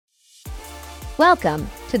Welcome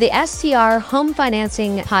to the STR Home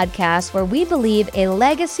Financing Podcast, where we believe a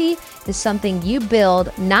legacy is something you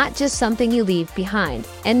build, not just something you leave behind.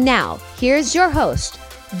 And now, here's your host,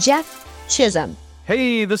 Jeff Chisholm.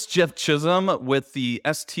 Hey, this is Jeff Chisholm with the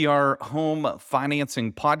STR Home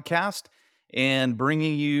Financing Podcast and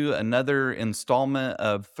bringing you another installment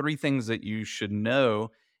of 3 things that you should know.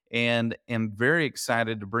 And am very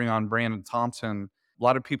excited to bring on Brandon Thompson. A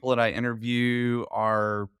lot of people that I interview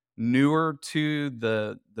are newer to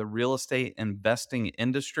the real estate investing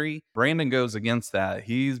industry. Brandon goes against that.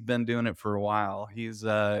 He's been doing it for a while. He's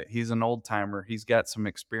an old timer. He's got some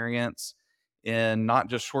experience in not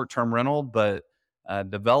just short-term rental, but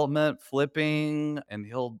development, flipping, and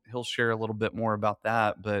he'll share a little bit more about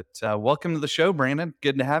that. But welcome to the show, Brandon.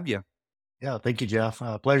 Good to have you. Yeah, thank you, Jeff.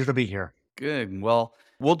 Pleasure to be here. Good. Well,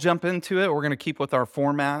 we'll jump into it. We're going to keep with our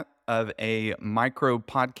format of a micro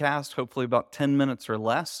podcast, hopefully about 10 minutes or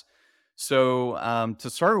less. So to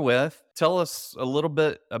start with, tell us a little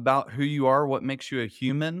bit about who you are, what makes you a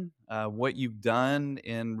human, what you've done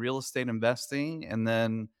in real estate investing, and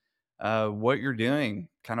then what you're doing,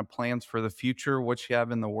 kind of plans for the future, what you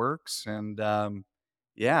have in the works, and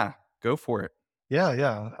yeah, go for it.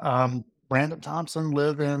 Yeah. Brandon Thompson,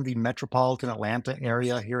 live in the metropolitan Atlanta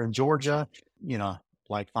area here in Georgia. You know,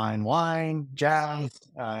 like fine wine, jazz,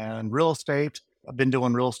 and real estate. I've been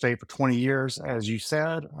doing real estate for 20 years, as you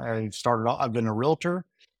said. I've been a realtor.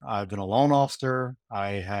 I've been a loan officer.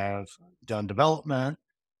 I have done development.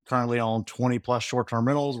 Currently own 20 plus short-term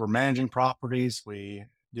rentals. We're managing properties. We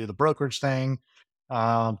do the brokerage thing.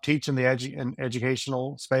 Teach in the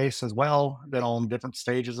educational space as well. Been on different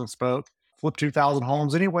stages and spoke. Flip 2,000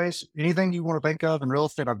 homes. Anyways, anything you want to think of in real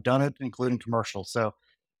estate, I've done it, including commercial. So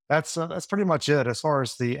that's pretty much it. As far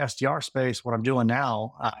as the SDR space, what I'm doing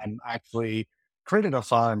now, I'm actually created a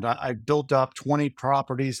fund. I built up 20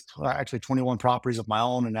 properties, actually 21 properties of my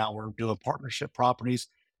own, and now we're doing partnership properties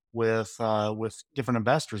with different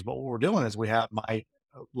investors. But what we're doing is we have my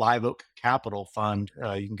Live Oak Capital Fund.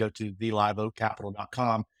 You can go to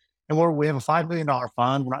theliveoakcapital.com. And we have a $5 million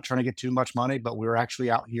fund. We're not trying to get too much money, but we're actually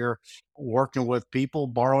out here working with people,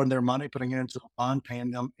 borrowing their money, putting it into the fund, paying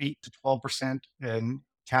them 8 to 12% in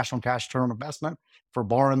cash on cash term investment for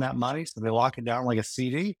borrowing that money. So they lock it down like a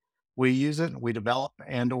CD. We use it, we develop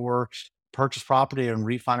and or purchase property and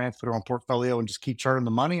refinance their own portfolio and just keep charging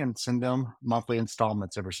the money and send them monthly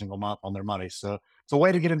installments every single month on their money. So it's a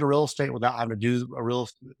way to get into real estate without having to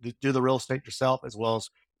do the real estate yourself, as well as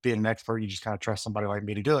being an expert. You just kind of trust somebody like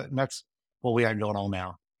me to do it. And that's what we have going on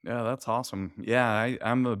now. Yeah, that's awesome. Yeah,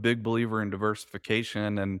 I'm a big believer in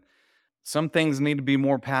diversification, and some things need to be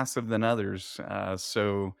more passive than others.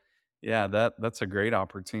 So, yeah, that's a great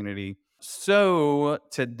opportunity. So,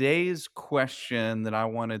 today's question that I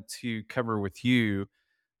wanted to cover with you,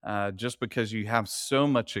 just because you have so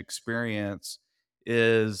much experience,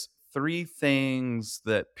 is 3 things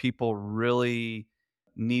that people really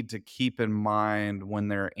need to keep in mind when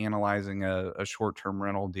they're analyzing a short-term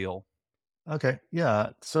rental deal. Okay. Yeah.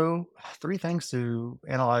 So 3 things to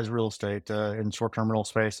analyze real estate in short-term rental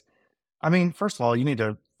space. I mean, first of all, you need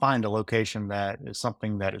to find a location that is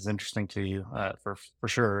something that is interesting to you, for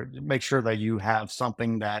sure. Make sure that you have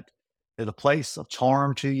something that is a place of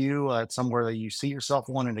charm to you. It's somewhere that you see yourself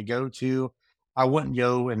wanting to go to. I wouldn't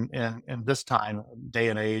go in this time, day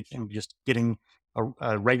and age, and just getting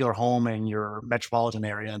a regular home in your metropolitan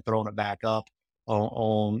area and throwing it back up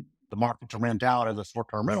on the market to rent out as a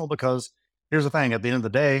short-term rental. Because here's the thing: at the end of the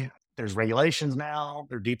day, there's regulations now.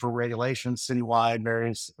 There are deeper regulations citywide,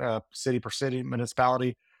 varies city per city,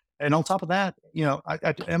 municipality. And on top of that,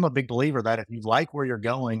 I am a big believer that if you like where you're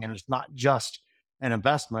going, and it's not just an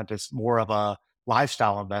investment, it's more of a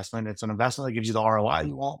lifestyle investment. It's an investment that gives you the ROI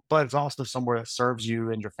you want, but it's also somewhere that serves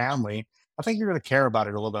you and your family. I think you're going to care about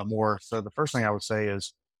it a little bit more. So the first thing I would say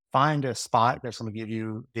is find a spot that's going to give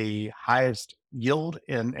you the highest yield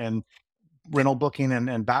and rental booking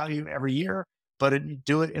and value every year, but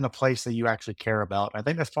do it in a place that you actually care about. I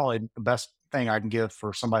think that's probably the best thing I can give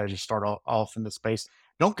for somebody to start off in this space.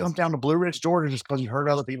 Don't come down to Blue Ridge, Georgia, just because you heard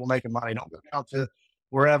other people making money. Don't go down to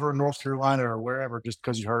wherever, North Carolina or wherever, just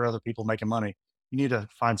because you heard other people making money. You need to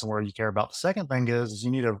find somewhere you care about. The second thing is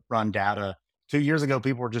you need to run data. 2 years ago,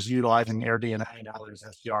 people were just utilizing AirDNA. Now there's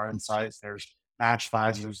SDR insights, there's match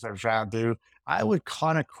advisors, there's Radu. I would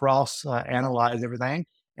kind of cross analyze everything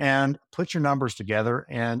and put your numbers together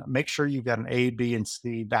and make sure you've got an A, B, and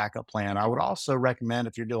C backup plan. I would also recommend,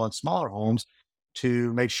 if you're doing smaller homes,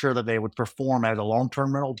 to make sure that they would perform as a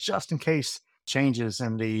long-term rental just in case changes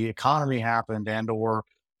in the economy happened and or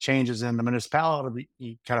changes in the municipality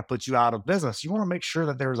kind of puts you out of business, you want to make sure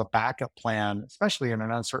that there's a backup plan, especially in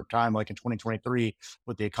an uncertain time like in 2023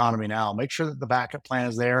 with the economy now. Make sure that the backup plan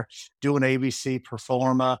is there. Do an ABC pro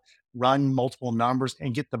forma, run multiple numbers,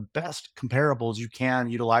 and get the best comparables you can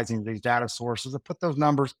utilizing these data sources and put those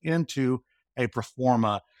numbers into a pro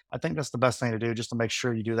forma. I think that's the best thing to do, just to make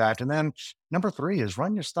sure you do that. And then number three is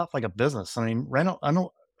run your stuff like a business. I mean,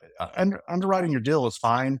 underwriting your deal is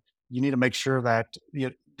fine. You need to make sure that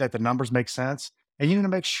that the numbers make sense, and you need to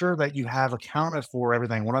make sure that you have accounted for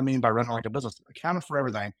everything. What I mean by running like a business, accounted for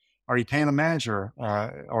everything. Are you paying a manager,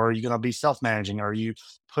 or are you going to be self-managing? Are you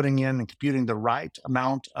putting in and computing the right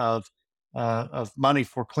amount of money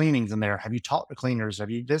for cleanings in there? Have you talked to cleaners? Have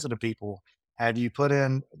you visited people? Have you put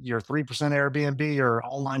in your 3% Airbnb or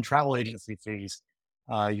online travel agency fees,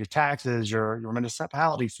 your taxes, your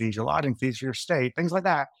municipality fees, your lodging fees for your state, things like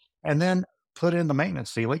that? And then put in the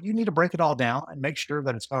maintenance fee. Like, you need to break it all down and make sure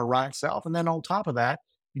that it's going to run itself. And then on top of that,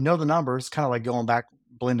 you know the numbers, kind of like going back,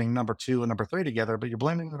 blending number two and number three together, but you're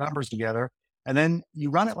blending the numbers together. And then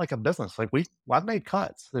you run it like a business. Like, I've made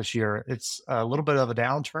cuts this year. It's a little bit of a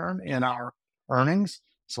downturn in our earnings.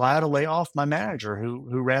 So I had to lay off my manager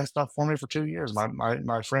who ran stuff for me for 2 years,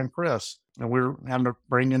 my friend Chris. And we were having to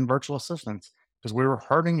bring in virtual assistants because we were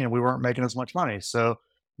hurting and we weren't making as much money. So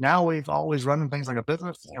now we've always running things like a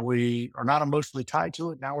business, and we are not emotionally tied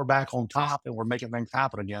to it. Now we're back on top and we're making things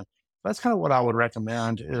happen again. That's kind of what I would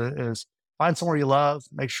recommend is find somewhere you love,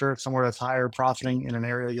 make sure it's somewhere that's higher profiting in an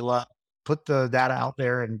area you love, put the data out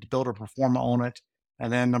there and build a performa on it.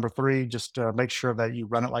 And then number three, just make sure that you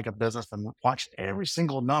run it like a business and watch every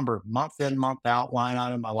single number, month in, month out, line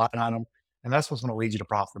item by line item. And that's what's going to lead you to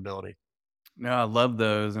profitability. No, I love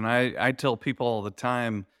those. And I tell people all the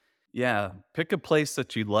time, yeah, pick a place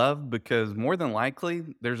that you love because more than likely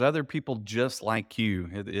there's other people just like you.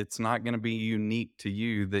 It's not going to be unique to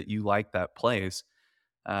you that you like that place.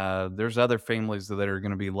 There's other families that are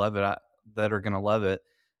going to be love it, that are going to love it.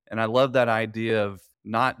 And I love that idea of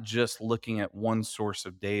not just looking at one source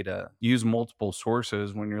of data. Use multiple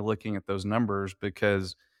sources when you're looking at those numbers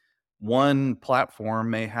because one platform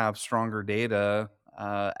may have stronger data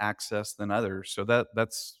access than others. So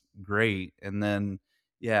that's great. And then,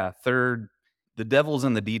 yeah, third, the devil's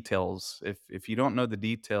in the details. If you don't know the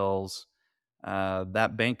details,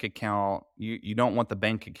 that bank account, you don't want the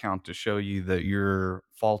bank account to show you that you're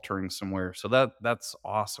faltering somewhere. So that's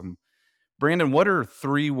awesome. Brandon, what are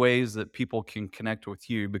three ways that people can connect with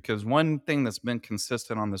you? Because one thing that's been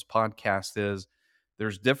consistent on this podcast is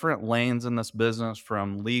there's different lanes in this business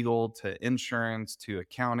from legal to insurance to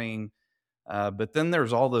accounting. But then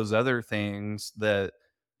there's all those other things that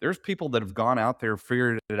there's people that have gone out there,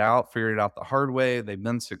 figured it out the hard way. They've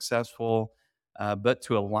been successful. But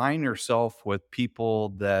to align yourself with people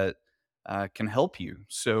that can help you.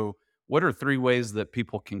 So, what are three ways that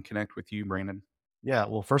people can connect with you, Brandon? Yeah.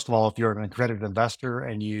 Well, first of all, if you're an accredited investor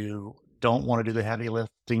and you don't want to do the heavy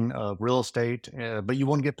lifting of real estate, but you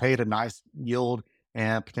want to get paid a nice yield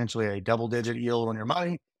and potentially a double digit yield on your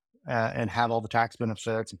money, and have all the tax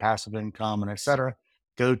benefits and passive income and et cetera,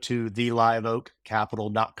 go to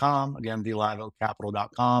theliveoakcapital.com. Again,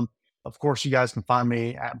 theliveoakcapital.com. Of course, you guys can find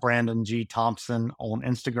me at Brandon G. Thompson on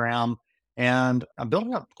Instagram. And I'm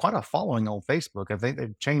building up quite a following on Facebook. I think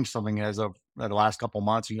they've changed something as of the last couple of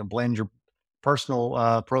months. You can blend your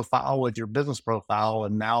personal profile with your business profile,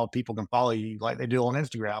 and now people can follow you like they do on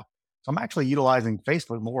Instagram. So I'm actually utilizing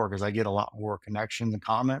Facebook more because I get a lot more connections and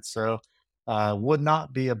comments. So would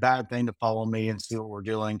not be a bad thing to follow me and see what we're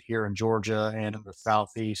doing here in Georgia and in the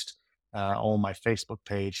Southeast on my Facebook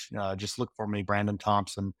page. Just look for me, Brandon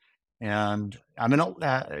Thompson. And I'm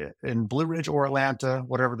in Blue Ridge or Atlanta,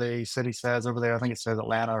 whatever the city says over there. I think it says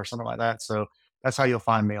Atlanta or something like that. So that's how you'll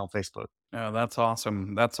find me on Facebook. Oh, that's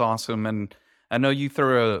awesome. That's awesome. And I know you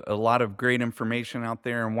throw a lot of great information out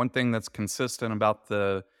there. And one thing that's consistent about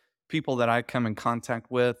the people that I come in contact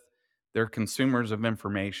with, they're consumers of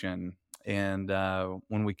information. And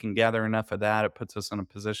when we can gather enough of that, it puts us in a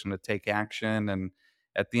position to take action. And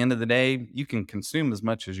at the end of the day, you can consume as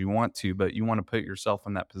much as you want to, but you want to put yourself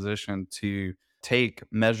in that position to take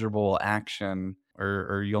measurable action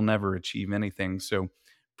or you'll never achieve anything. So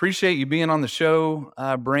appreciate you being on the show,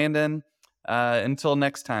 Brandon. Until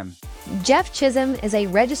next time. Jeff Chisholm is a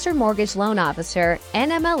registered mortgage loan officer,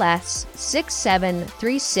 NMLS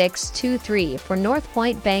 673623 for North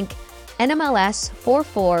Point Bank, NMLS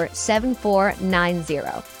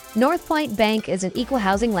 447490. North Point Bank is an equal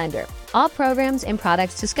housing lender. All programs and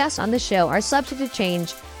products discussed on the show are subject to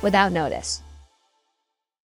change without notice.